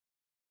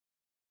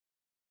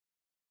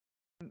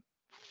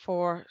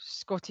for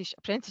Scottish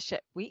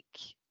Apprenticeship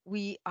Week,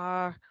 we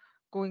are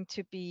going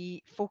to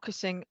be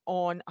focusing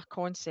on a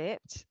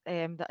concept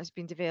that has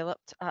been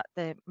developed at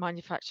the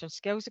Manufacturing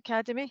Skills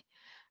Academy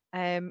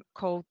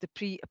called the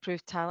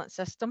Pre-Approved Talent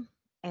System,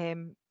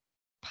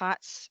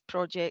 PATS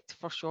project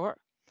for short,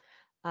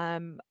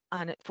 and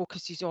it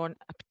focuses on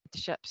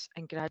apprenticeships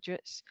and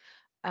graduates.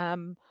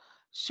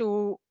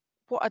 So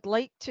what I'd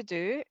like to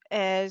do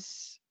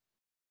is,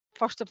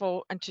 first of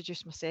all,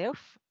 introduce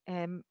myself.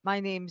 My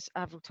name's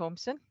Avril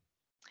Thompson.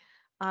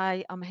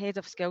 I am Head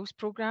of Skills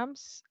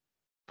Programmes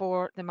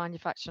for the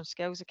Manufacturing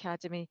Skills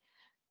Academy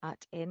at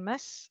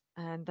NMIS,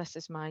 and this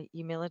is my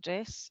email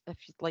address if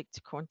you'd like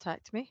to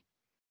contact me.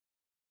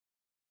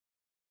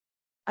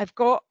 I've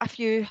got a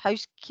few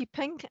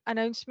housekeeping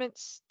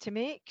announcements to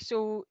make.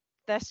 So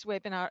this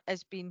webinar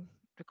is being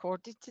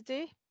recorded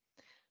today.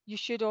 You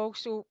should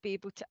also be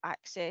able to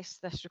access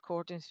this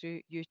recording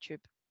through YouTube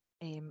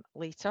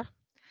later.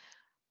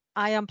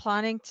 I am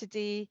planning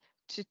today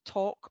to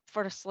talk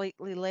for a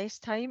slightly less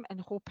time and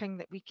hoping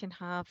that we can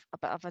have a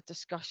bit of a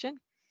discussion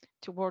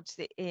towards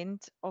the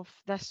end of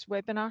this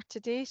webinar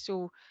today.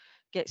 So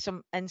get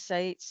some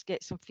insights,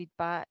 get some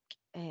feedback,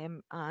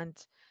 and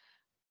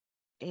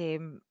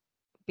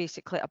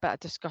basically a bit of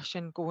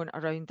discussion going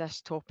around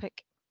this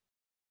topic.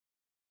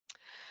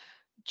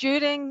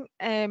 During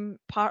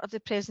part of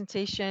the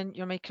presentation,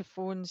 your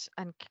microphones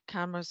and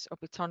cameras will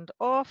be turned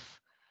off.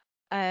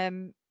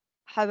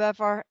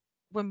 However,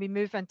 when we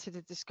move into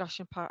the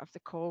discussion part of the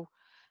call,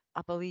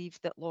 I believe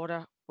that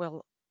Laura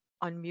will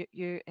unmute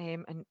you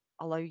and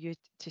allow you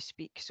to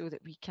speak so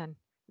that we can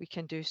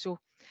do so.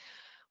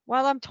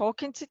 While I'm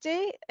talking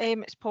today,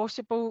 it's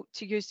possible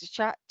to use the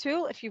chat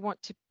tool if you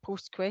want to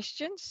post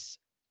questions.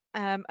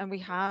 And we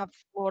have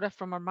Laura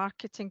from our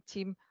marketing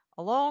team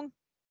along.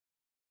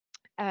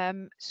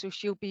 So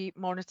she'll be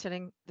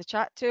monitoring the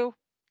chat tool.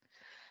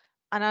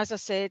 And as I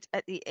said,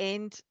 at the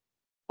end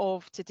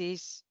of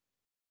today's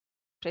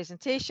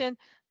presentation,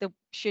 there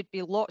should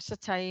be lots of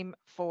time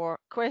for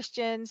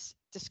questions,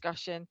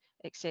 discussion,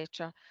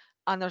 etc.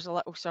 And there's a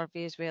little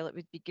survey as well. It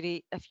would be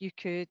great if you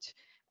could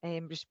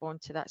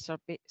respond to that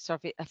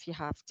survey if you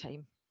have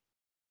time.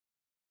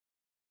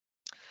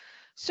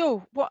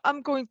 So what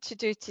I'm going to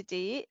do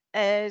today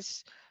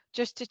is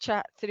just to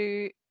chat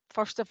through,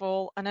 first of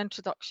all, an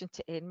introduction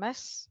to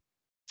NMIS,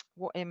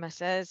 what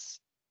NMIS is,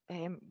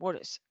 what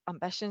its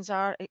ambitions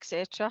are,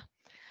 etc.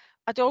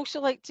 I'd also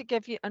like to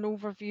give you an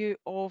overview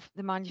of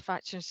the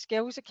Manufacturing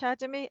Skills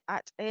Academy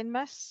at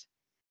NMIS.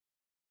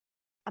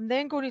 I'm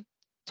then going to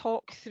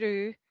talk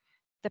through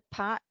the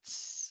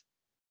PATS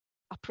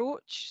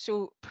approach,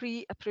 so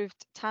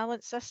pre-approved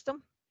talent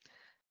system.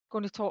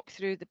 Going to talk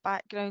through the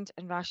background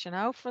and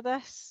rationale for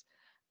this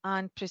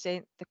and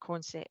present the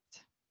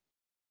concept.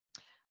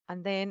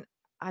 And then,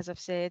 as I've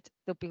said,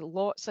 there'll be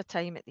lots of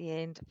time at the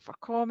end for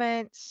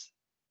comments,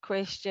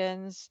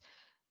 questions,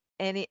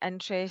 any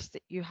interest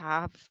that you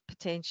have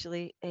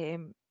potentially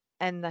in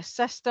this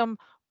system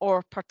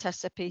or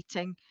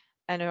participating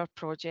in our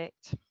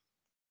project.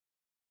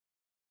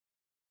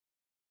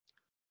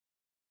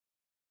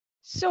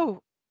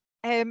 So,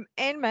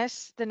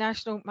 NMIS, the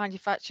National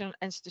Manufacturing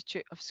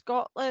Institute of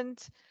Scotland,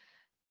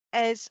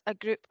 is a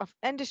group of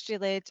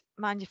industry-led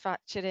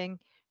manufacturing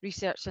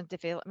research and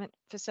development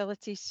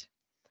facilities.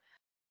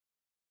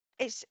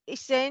 It's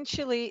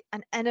essentially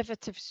an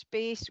innovative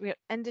space where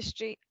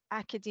industry,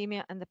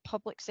 academia and the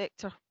public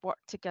sector work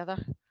together.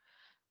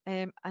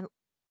 And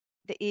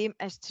the aim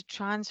is to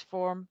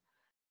transform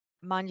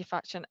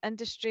manufacturing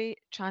industry,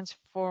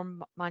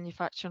 transform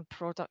manufacturing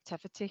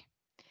productivity,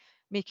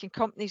 making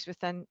companies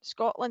within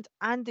Scotland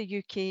and the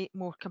UK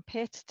more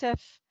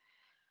competitive,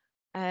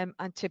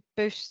 and to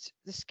boost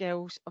the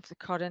skills of the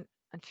current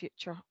and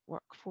future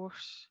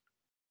workforce.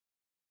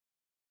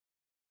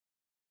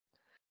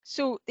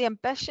 So the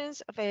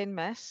ambitions of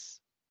NMIS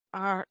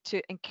are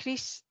to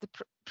increase the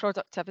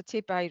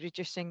productivity by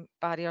reducing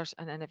barriers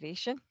and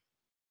innovation.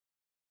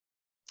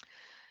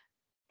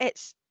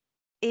 It's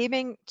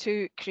aiming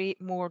to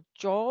create more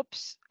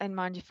jobs in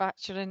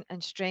manufacturing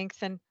and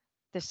strengthen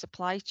the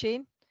supply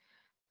chain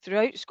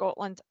throughout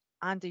Scotland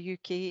and the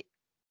UK,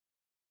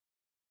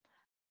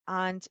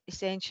 and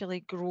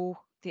essentially grow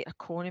the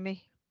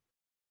economy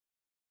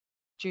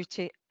due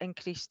to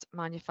increased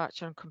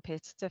manufacturing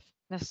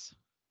competitiveness.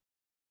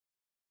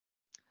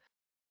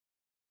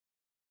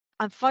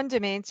 And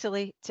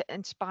fundamentally to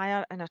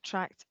inspire and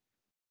attract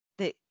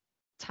the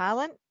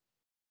talent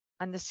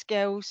and the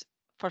skills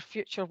for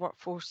future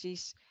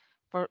workforces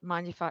for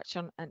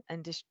manufacturing and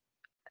industry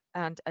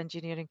and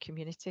engineering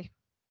community.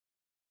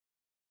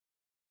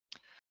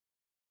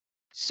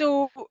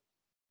 So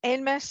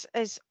NMIS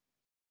is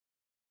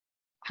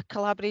a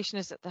collaboration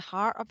is at the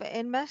heart of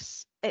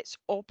NMIS. It's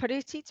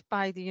operated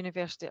by the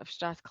University of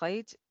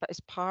Strathclyde, but is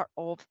part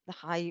of the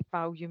High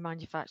Value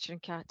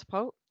Manufacturing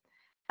Catapult,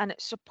 and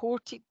it's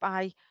supported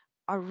by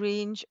a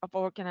range of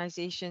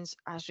organisations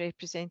as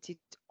represented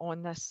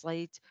on this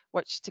slide,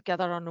 which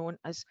together are known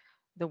as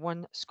the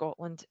One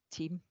Scotland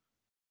team.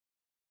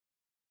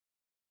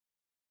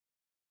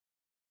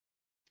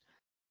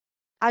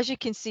 As you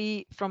can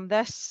see from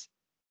this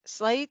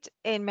slide,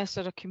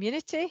 NMIS are a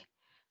community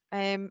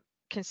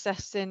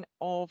consisting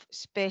of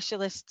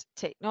specialist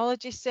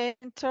technology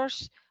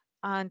centres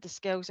and the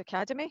Skills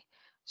Academy.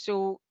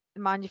 So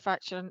the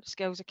Manufacturing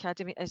Skills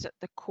Academy is at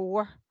the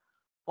core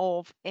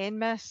of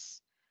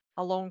NMIS,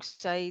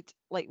 alongside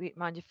Lightweight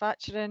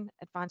Manufacturing,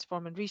 Advanced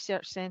Form and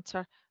Research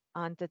Centre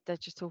and the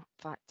Digital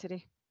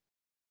Factory.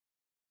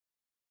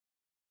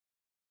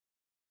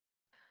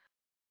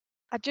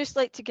 I'd just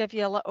like to give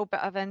you a little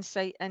bit of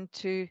insight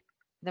into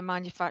the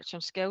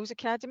Manufacturing Skills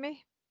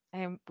Academy,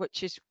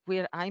 which is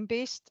where I'm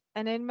based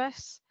in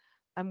NMIS,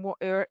 and what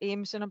our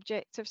aims and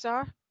objectives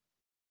are.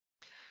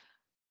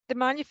 The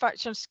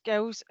Manufacturing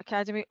Skills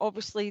Academy,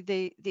 obviously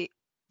the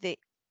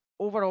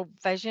overall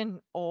vision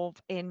of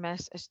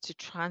NMIS is to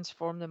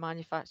transform the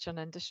manufacturing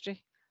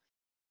industry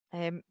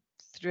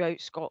throughout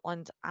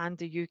Scotland and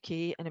the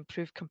UK and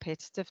improve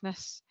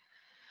competitiveness.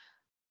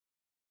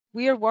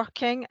 We are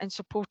working and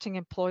supporting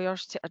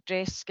employers to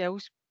address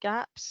skills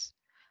gaps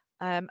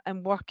and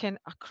working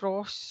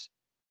across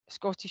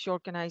Scottish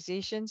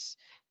organisations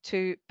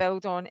to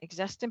build on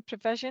existing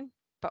provision,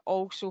 but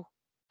also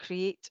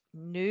create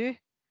new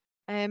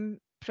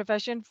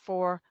provision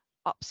for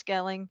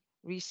upskilling,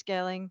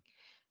 reskilling,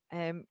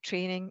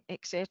 training,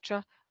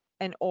 etc.,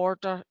 in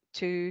order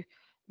to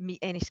meet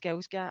any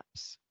skills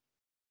gaps.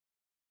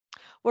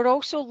 We're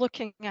also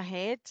looking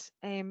ahead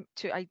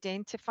to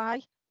identify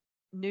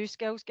new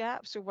skills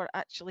gaps. So we're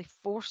actually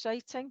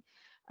foresighting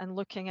and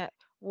looking at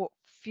what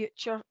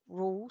future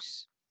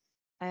roles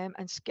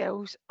and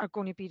skills are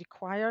going to be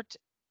required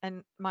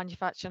in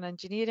manufacturing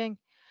engineering,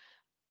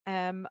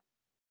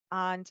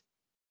 and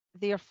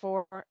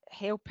therefore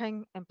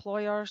helping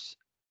employers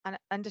and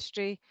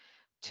industry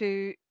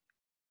to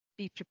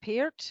be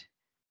prepared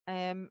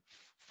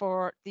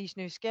for these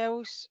new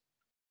skills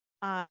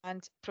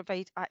and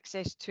provide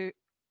access to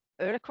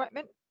our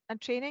equipment and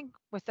training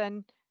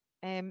within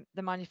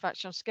the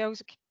Manufacturing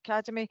Skills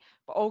Academy,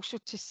 but also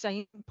to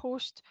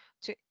signpost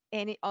to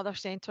any other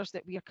centres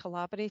that we are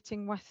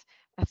collaborating with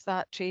if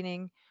that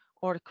training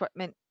or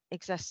equipment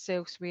exists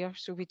elsewhere.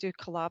 So we do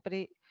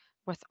collaborate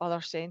with other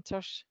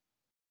centres.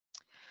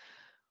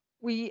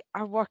 We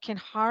are working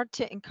hard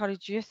to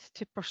encourage youth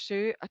to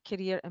pursue a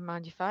career in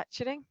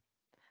manufacturing.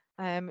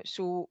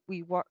 So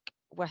we work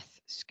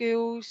with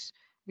schools,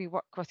 we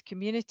work with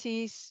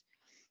communities,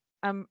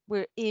 and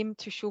we aim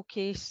to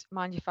showcase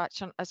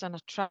manufacturing as an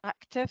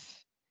attractive,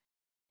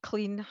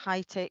 clean,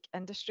 high-tech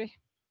industry.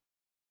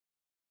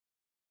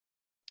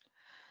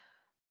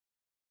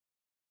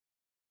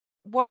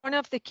 One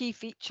of the key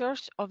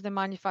features of the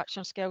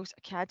Manufacturing Skills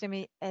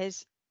Academy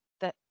is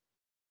that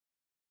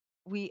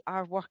we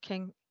are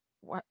working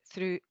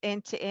through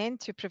end-to-end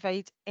to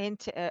provide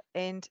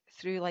end-to-end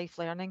through life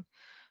learning.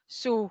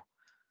 So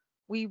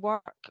we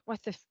work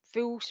with the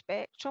full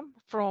spectrum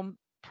from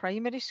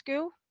primary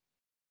school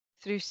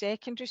through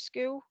secondary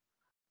school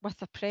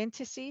with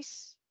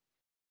apprentices,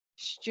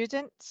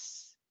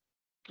 students,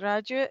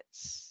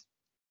 graduates,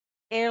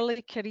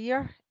 early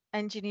career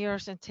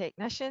engineers and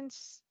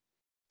technicians,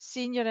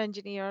 senior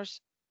engineers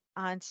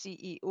and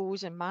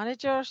CEOs and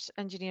managers,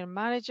 engineer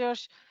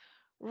managers,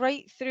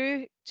 right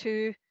through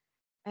to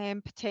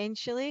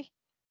potentially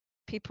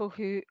people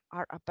who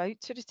are about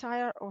to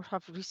retire or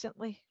have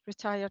recently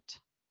retired.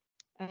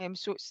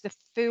 So it's the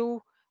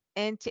full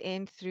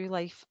end-to-end through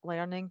life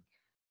learning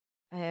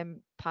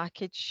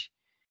package.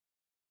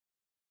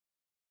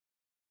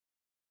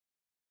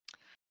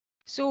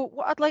 So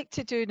what I'd like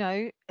to do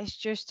now is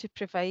just to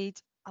provide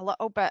a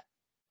little bit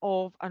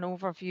of an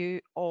overview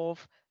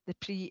of the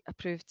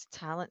pre-approved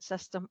talent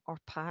system, or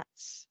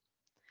PATS.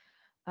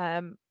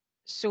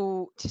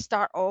 So to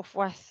start off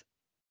with,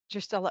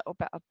 just a little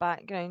bit of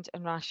background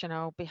and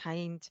rationale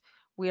behind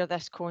where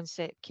this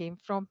concept came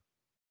from.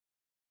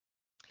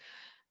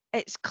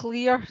 It's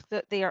clear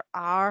that there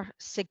are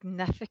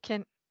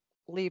significant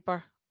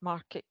labour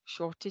market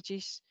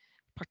shortages,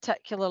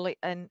 particularly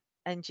in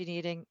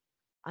engineering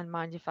and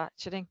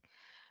manufacturing.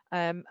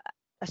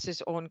 This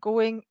is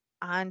ongoing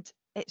and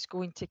it's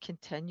going to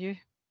continue.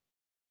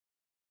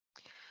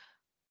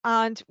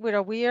 And we're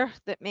aware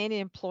that many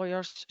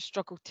employers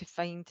struggle to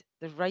find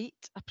the right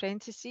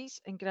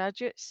apprentices and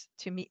graduates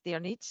to meet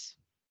their needs.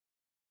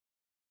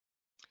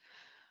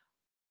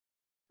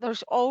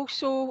 There's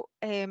also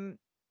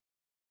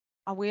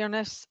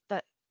awareness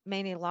that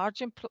many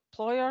large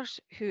employers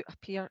who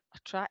appear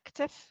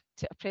attractive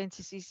to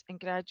apprentices and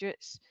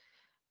graduates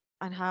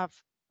and have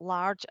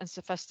large and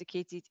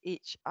sophisticated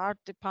HR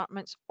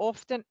departments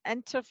often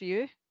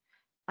interview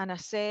and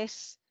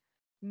assess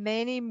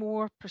many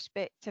more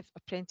prospective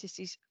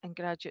apprentices and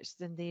graduates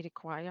than they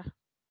require.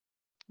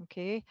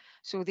 Okay,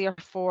 so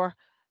therefore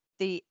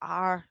they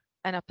are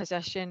in a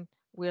position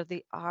where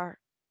they are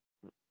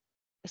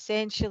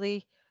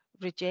essentially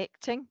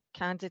rejecting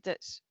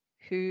candidates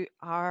who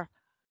are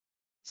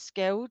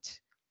skilled,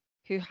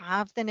 who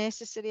have the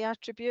necessary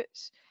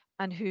attributes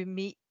and who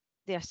meet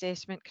the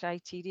assessment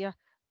criteria,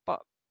 but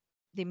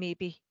they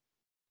maybe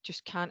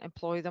just can't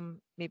employ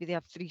them. Maybe they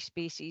have 3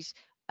 spaces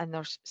and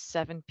there's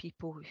 7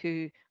 people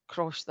who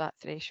cross that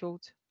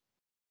threshold.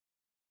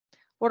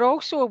 We're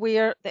also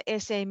aware that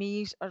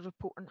SMEs are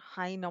reporting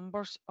high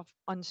numbers of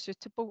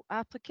unsuitable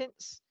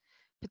applicants,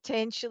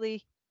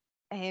 potentially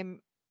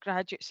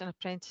graduates and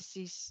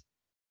apprentices.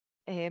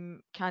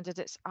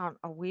 Candidates aren't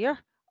aware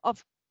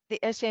of the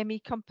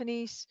SME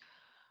companies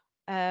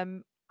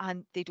and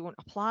they don't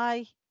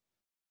apply,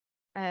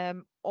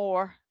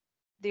 or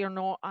they're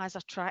not as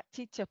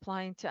attracted to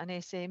applying to an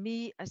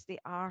SME as they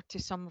are to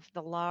some of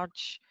the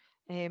large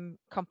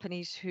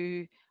companies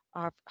who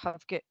have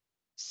got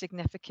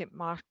significant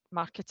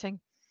marketing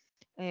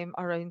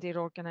around their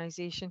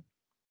organisation.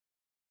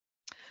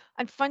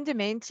 And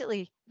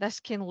fundamentally, this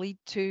can lead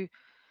to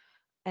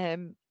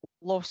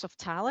loss of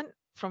talent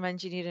from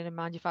engineering and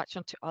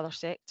manufacturing to other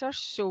sectors.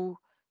 So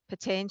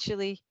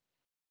potentially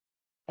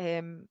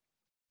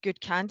good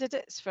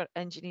candidates for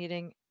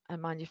engineering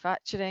and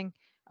manufacturing,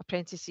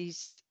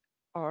 apprentices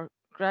or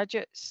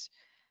graduates,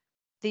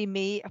 they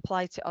may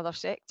apply to other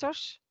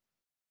sectors,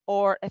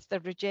 or if they're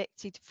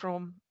rejected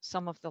from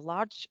some of the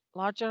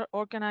larger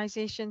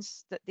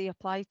organisations that they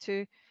apply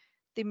to,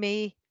 they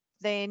may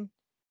then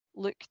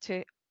look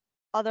to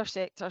other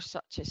sectors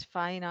such as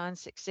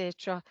finance,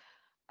 etc.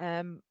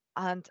 And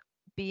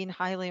being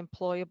highly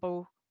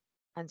employable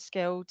and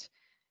skilled,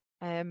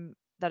 there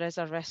is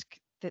a risk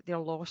that they're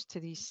lost to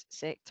these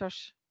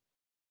sectors.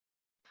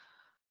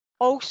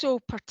 Also,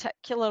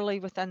 particularly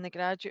within the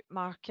graduate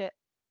market,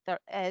 there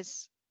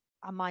is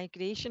a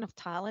migration of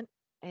talent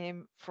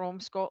from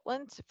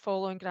Scotland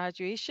following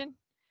graduation.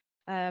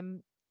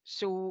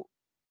 So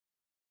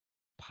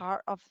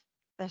part of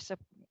this,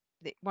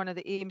 one of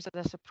the aims of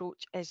this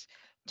approach is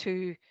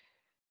to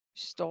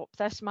stop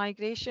this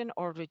migration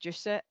or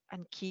reduce it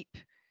and keep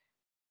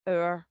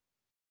our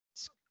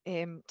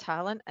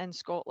talent in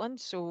Scotland.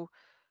 So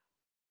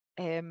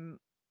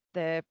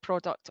the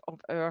product of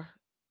our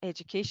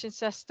education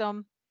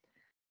system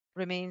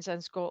remains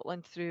in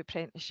Scotland through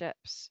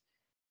apprenticeships,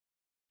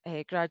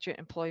 graduate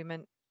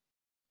employment,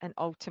 and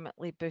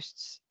ultimately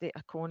boosts the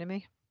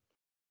economy.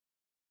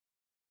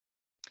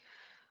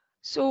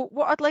 So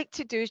what I'd like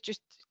to do is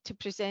just to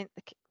present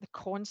the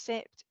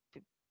concept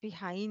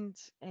behind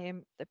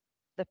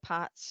the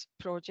PATS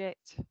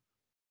project,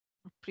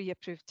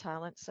 pre-approved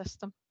talent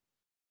system.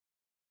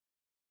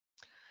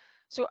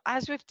 So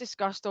as we've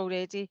discussed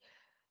already,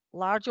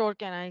 large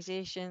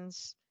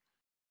organisations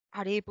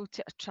are able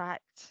to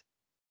attract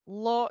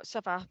lots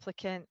of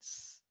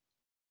applicants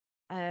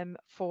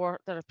for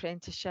their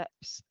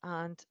apprenticeships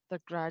and their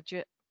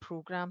graduate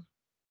programme.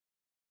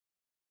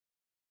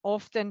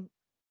 Often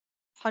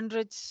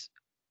hundreds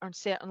and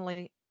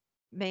certainly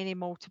many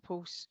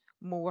multiples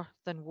more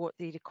than what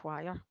they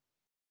require.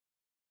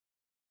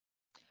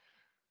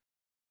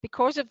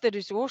 Because of the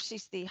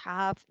resources they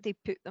have, they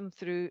put them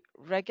through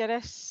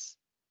rigorous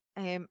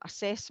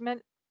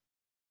assessment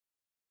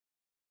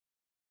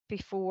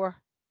before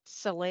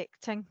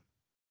selecting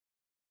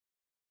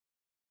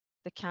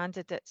the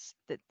candidates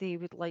that they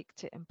would like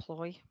to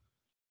employ.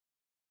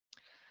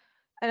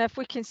 And if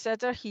we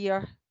consider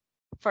here,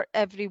 for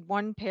every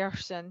one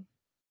person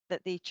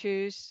that they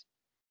choose,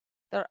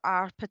 there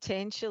are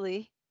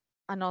potentially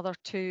another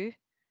 2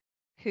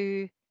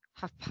 who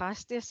have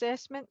passed the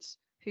assessments,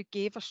 who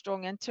gave a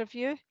strong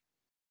interview,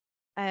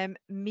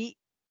 meet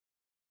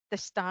the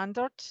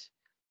standard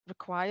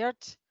required,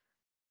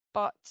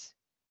 but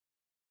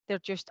there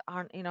just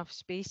aren't enough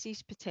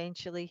spaces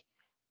potentially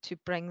to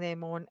bring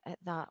them on at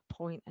that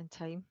point in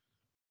time.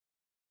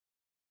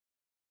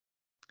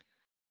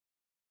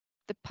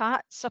 The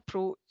PATS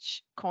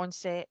approach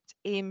concept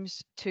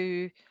aims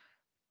to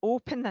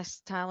open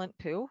this talent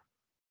pool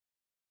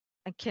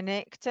and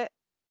connect it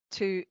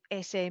to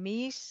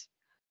SMEs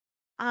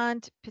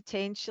and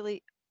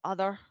potentially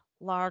other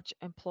large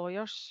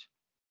employers.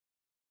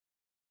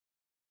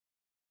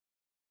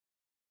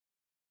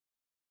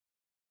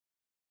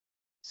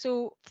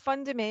 So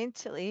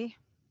fundamentally,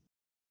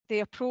 the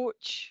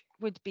approach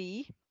would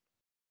be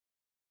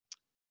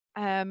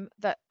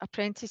that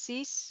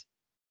apprentices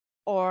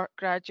or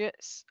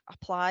graduates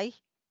apply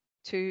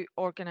to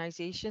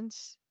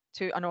organisations,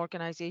 to an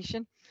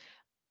organisation,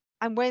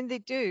 and when they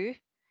do,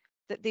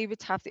 that they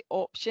would have the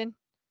option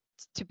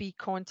to be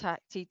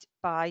contacted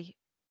by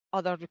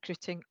other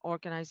recruiting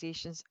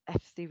organisations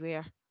if they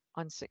were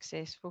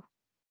unsuccessful.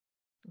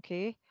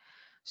 Okay,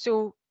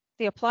 so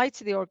they apply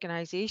to the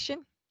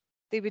organisation,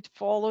 they would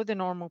follow the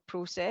normal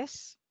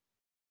process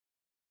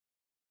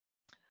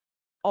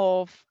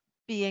of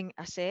being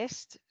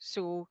assessed.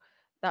 So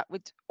that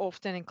would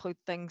often include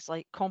things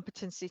like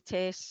competency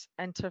tests,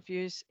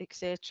 interviews,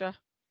 etc.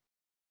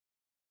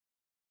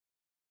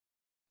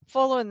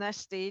 Following this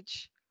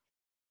stage,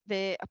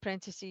 the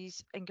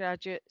apprentices and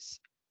graduates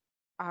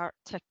are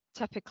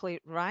typically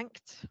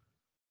ranked,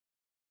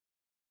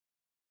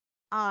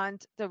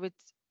 and there would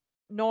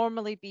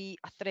normally be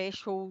a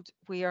threshold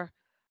where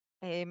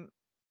the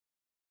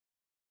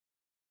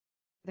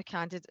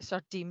candidates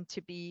are deemed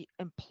to be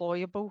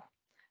employable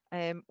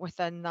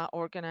within that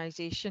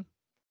organisation.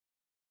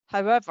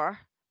 However,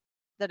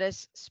 there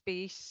is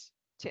space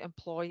to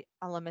employ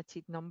a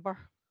limited number.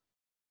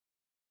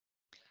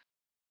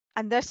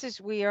 And this is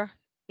where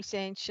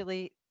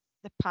essentially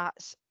the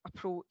PATS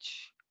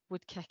approach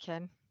would kick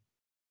in.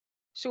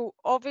 So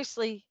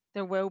obviously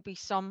there will be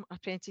some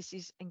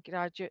apprentices and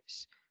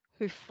graduates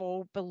who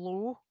fall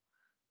below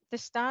the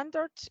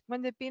standard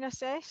when they've been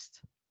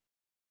assessed.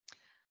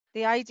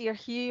 The idea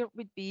here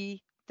would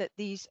be that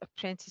these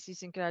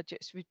apprentices and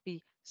graduates would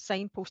be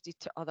signposted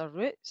to other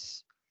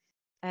routes.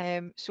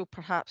 So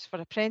perhaps for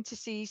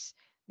apprentices,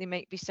 they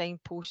might be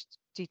signposted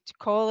to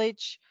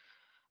college,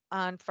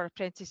 and for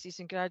apprentices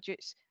and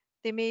graduates,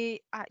 they may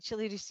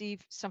actually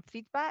receive some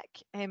feedback.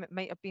 It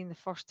might have been the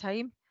first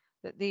time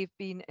that they've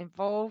been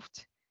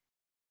involved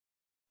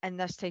in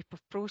this type of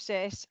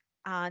process,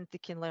 and they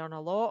can learn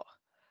a lot,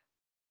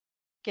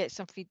 get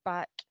some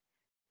feedback,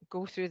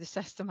 go through the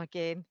system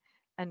again,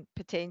 and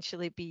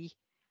potentially be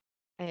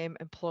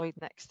employed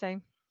next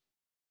time.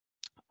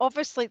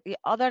 Obviously, at the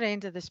other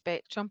end of the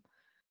spectrum,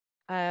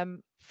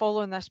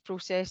 following this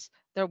process,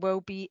 there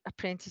will be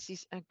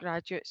apprentices and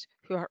graduates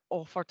who are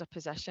offered a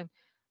position,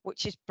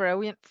 which is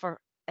brilliant for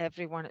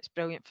everyone. It's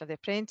brilliant for the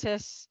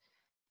apprentice,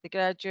 the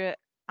graduate,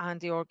 and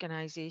the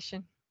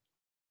organisation.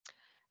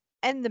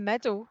 In the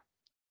middle,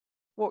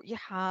 what you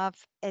have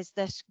is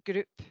this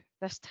group,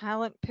 this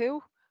talent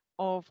pool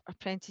of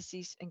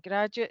apprentices and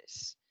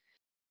graduates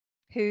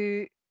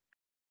who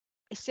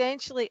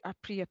essentially are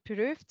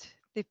pre-approved.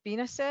 They've been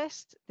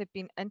assessed, they've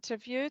been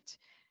interviewed,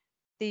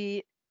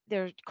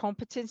 their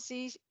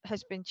competencies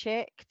has been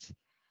checked.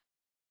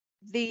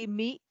 They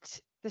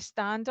meet the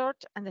standard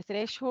and the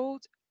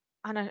threshold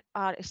and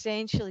are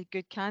essentially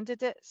good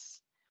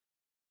candidates.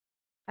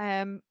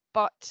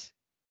 But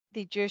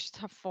they just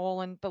have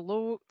fallen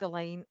below the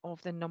line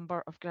of the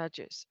number of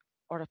graduates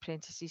or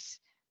apprentices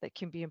that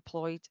can be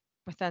employed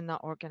within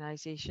that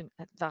organisation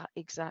at that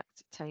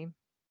exact time.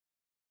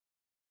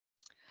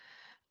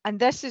 And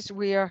this is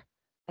where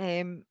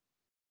the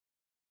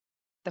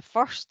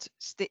first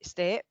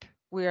step,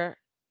 where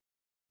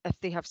if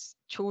they have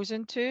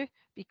chosen to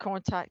be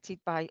contacted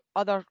by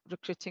other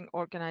recruiting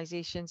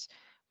organisations,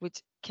 would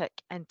kick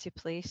into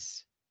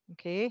place.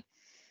 Okay,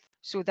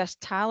 so this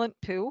talent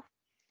pool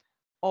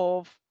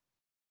of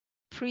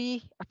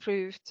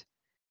pre-approved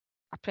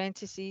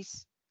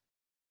apprentices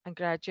and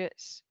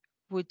graduates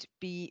would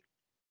be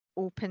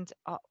opened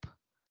up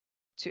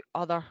to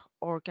other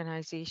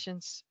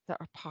organisations that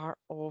are part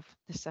of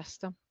the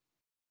system.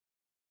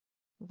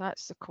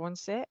 That's the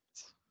concept.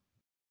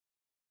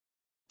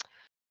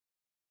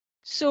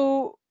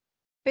 So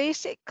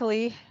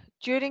basically,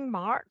 during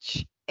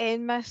March,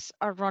 NMIS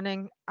are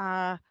running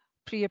a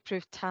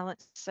pre-approved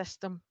talent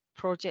system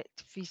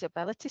project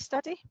feasibility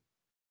study,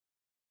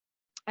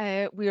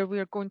 where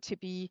we're going to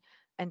be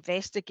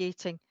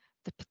investigating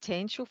the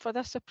potential for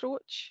this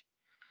approach,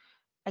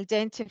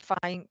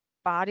 identifying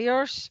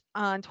barriers,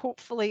 and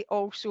hopefully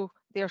also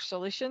their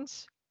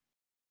solutions.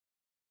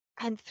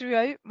 And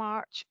throughout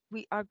March,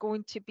 we are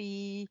going to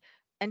be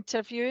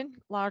interviewing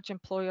large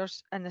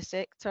employers in the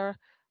sector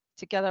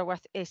together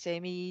with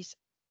SMEs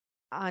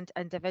and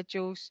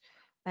individuals,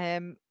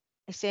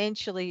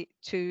 essentially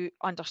to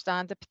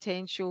understand the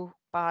potential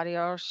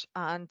barriers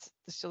and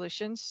the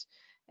solutions,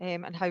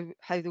 and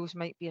how those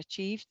might be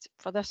achieved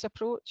for this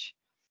approach.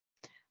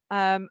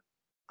 And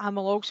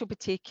we'll also be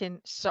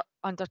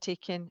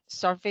undertaking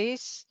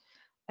surveys,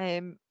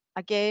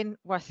 again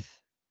with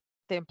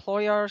the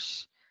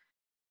employers,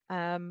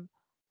 but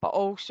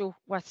also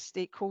with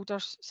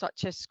stakeholders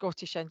such as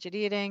Scottish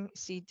Engineering,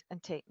 Seed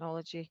and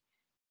Technology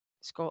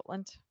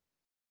Scotland.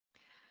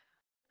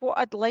 What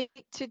I'd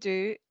like to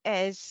do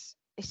is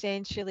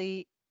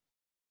essentially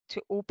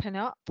to open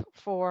up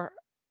for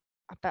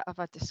a bit of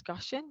a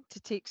discussion, to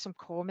take some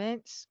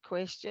comments,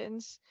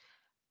 questions.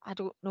 I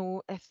don't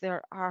know if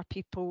there are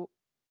people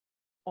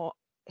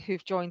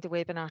who've joined the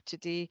webinar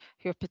today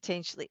who are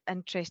potentially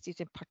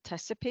interested in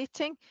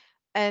participating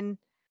in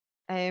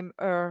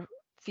our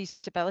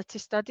feasibility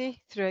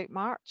study throughout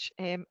March.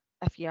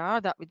 If you are,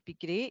 that would be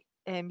great.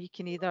 You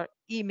can either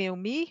email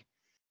me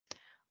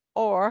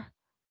or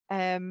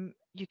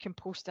you can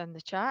post in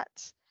the chat.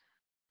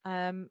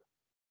 And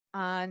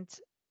I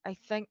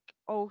think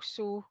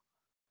also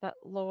that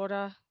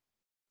Laura,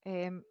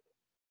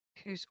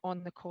 who's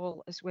on the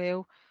call as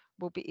well,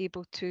 will be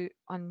able to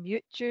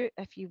unmute you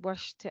if you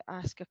wish to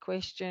ask a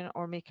question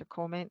or make a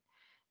comment.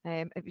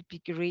 It would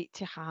be great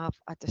to have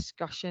a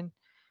discussion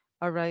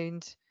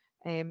around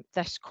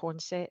this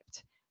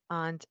concept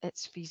and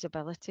its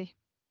feasibility.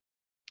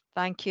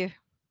 Thank you.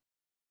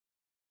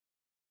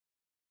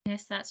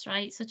 Yes, that's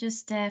right. So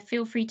just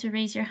feel free to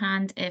raise your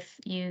hand if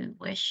you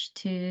wish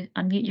to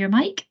unmute your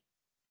mic.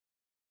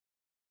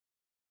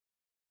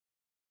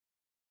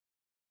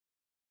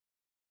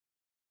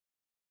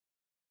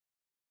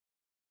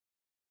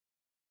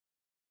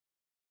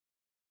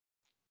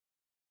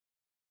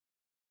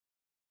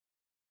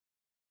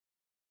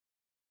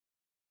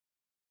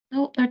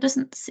 Oh, there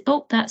doesn't.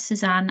 Oh, that's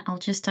Suzanne. I'll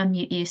just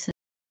unmute you. So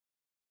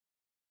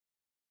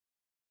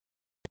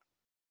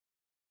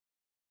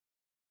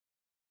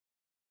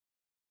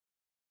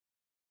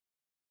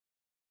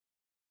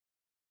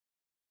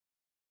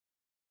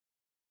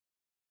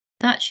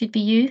that should be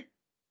you. Do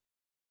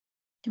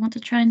you want to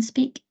try and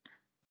speak?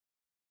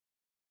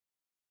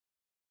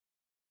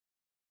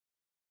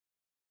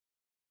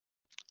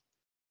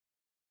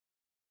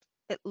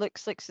 It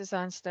looks like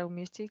Suzanne's still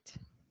muted.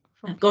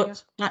 I've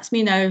got, that's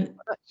me now.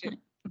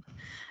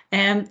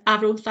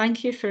 Avril,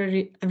 thank you for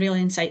a really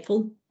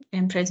insightful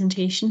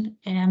presentation.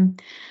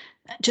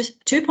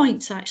 Just 2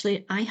 points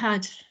actually. I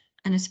had,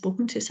 and I've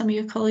spoken to some of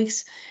your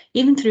colleagues,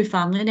 even through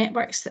family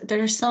networks, that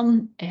there are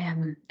some,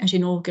 as you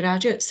know,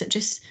 graduates that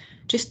just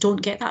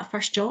don't get that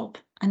first job,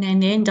 and then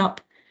they end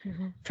up,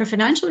 for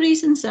financial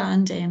reasons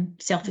and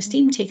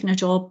self-esteem, taking a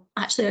job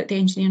actually at the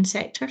engineering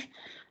sector.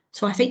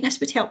 So I think this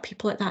would help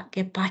people like that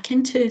get back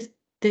into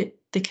the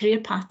career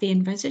path they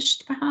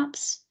envisaged,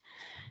 perhaps.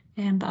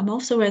 But I'm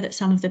also aware that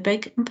some of the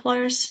big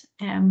employers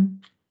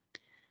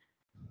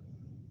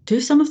do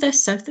some of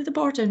this south of the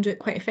border and do it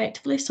quite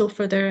effectively. So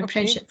for their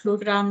apprenticeship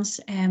programs,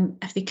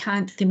 if they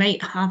can't, they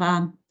might have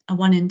a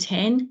 1 in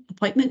 10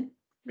 appointment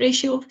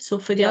ratio. So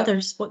for the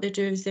others, what they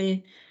do is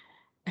if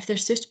they're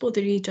suitable,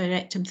 they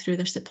redirect them through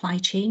their supply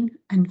chain.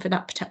 And for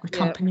that particular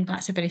company,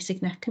 that's a very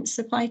significant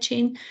supply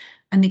chain.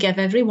 And they give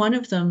every one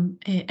of them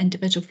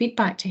individual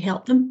feedback to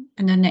help them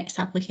in their next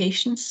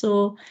application.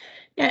 So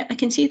yeah, I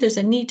can see there's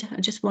a need.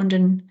 I'm just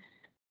wondering,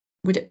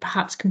 would it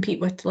perhaps compete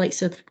with the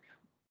likes of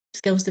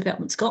Skills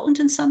Development Scotland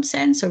in some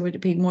sense, or would it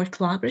be more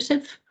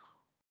collaborative?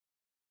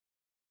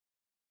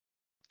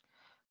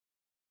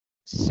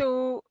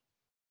 So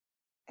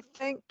I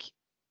think,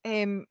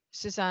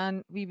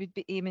 Suzanne, we would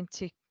be aiming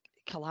to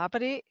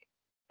collaborate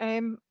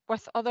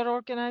with other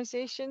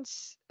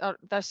organisations.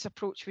 This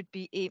approach would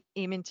be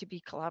aiming to be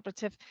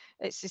collaborative.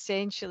 It's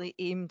essentially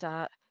aimed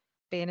at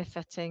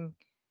benefiting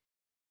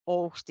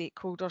all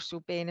stakeholders,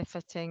 so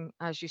benefiting,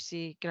 as you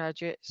say,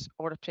 graduates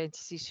or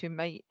apprentices who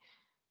might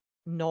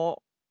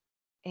not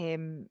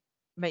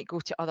might go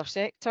to other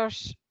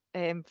sectors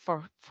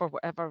for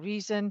whatever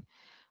reason,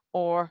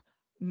 or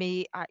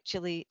may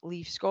actually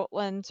leave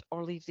Scotland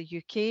or leave the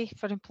UK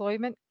for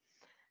employment.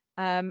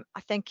 I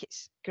think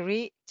it's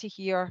great to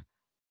hear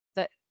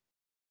that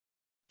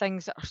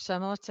things that are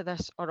similar to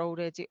this are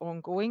already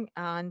ongoing,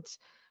 and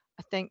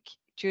I think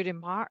during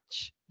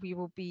March we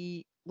will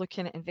be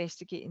looking at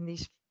investigating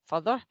these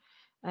further.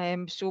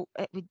 So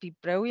it would be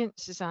brilliant,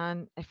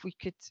 Suzanne, if we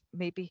could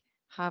maybe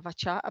have a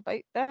chat about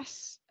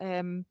this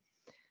at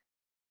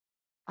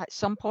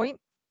some point.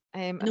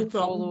 No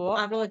problem.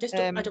 I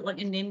don't want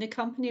to name the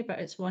company, but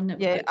it's one that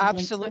would like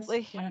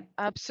absolutely,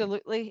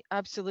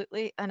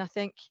 absolutely. And I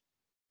think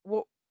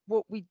what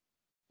we're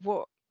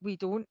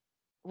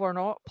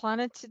not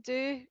planning to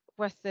do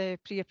with the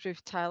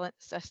pre-approved talent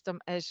system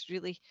is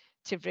really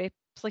to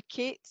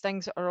replicate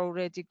things that are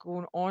already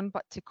going on,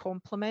 but to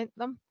complement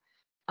them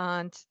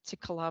and to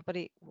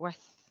collaborate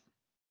with.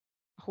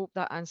 I hope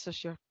that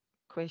answers your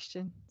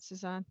question,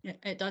 Suzanne. Yeah,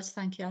 it does.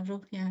 Thank you,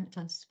 Avril. Yeah, it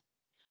does.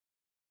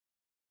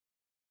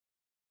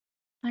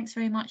 Thanks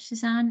very much,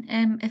 Suzanne.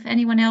 If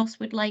anyone else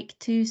would like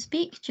to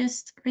speak,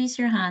 just raise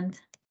your hand.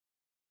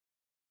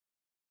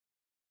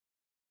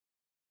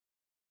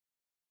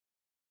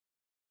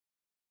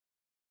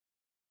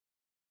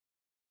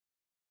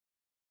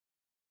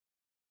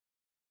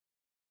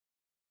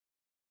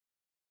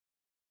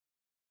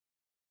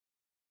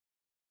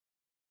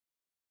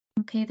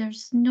 Okay,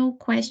 there's no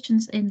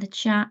questions in the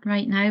chat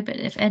right now, but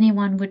if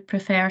anyone would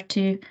prefer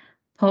to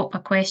pop a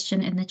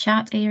question in the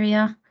chat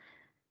area,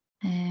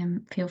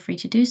 feel free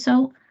to do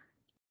so.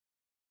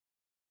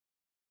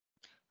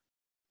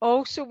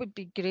 Also would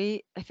be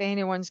great if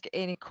anyone's got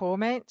any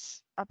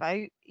comments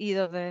about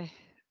either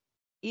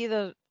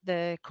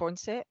the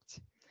concept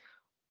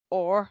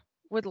or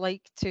would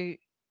like to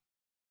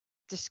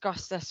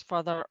discuss this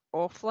further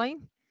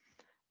offline.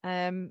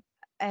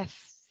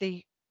 If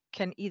they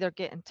can either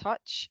get in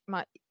touch,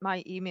 my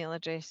email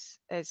address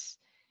is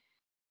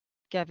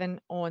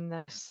given on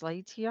the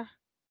slide here,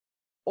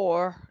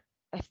 or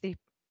if they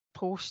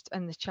post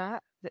in the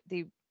chat that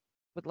they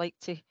would like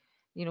to,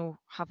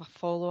 have a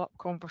follow-up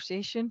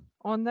conversation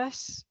on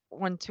this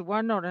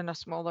one-to-one or in a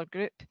smaller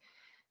group,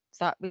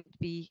 that would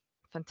be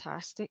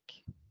fantastic.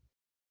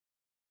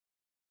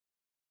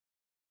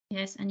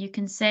 Yes, and you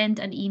can send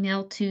an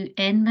email to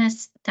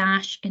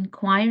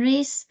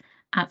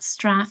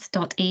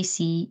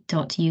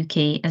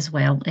nmis-inquiries@strath.ac.uk as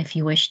well if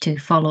you wish to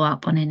follow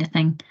up on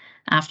anything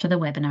after the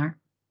webinar.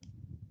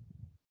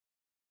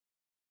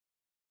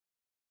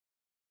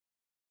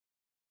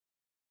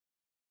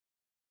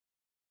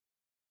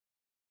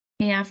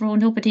 Okay, Avril,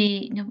 no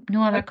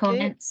other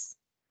comments.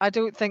 I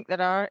don't think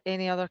there are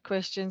any other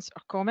questions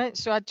or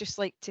comments, so I'd just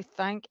like to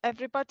thank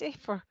everybody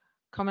for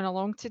coming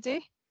along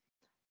today,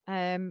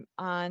 and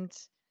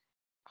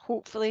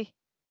hopefully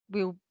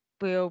we'll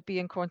be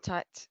in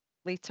contact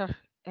later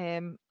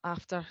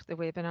after the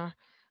webinar.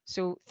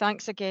 So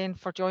thanks again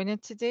for joining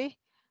today,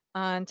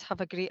 and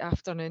have a great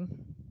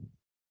afternoon.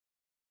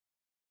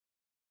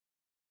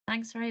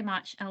 Thanks very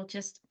much. I'll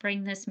just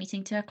bring this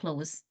meeting to a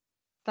close.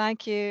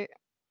 Thank you.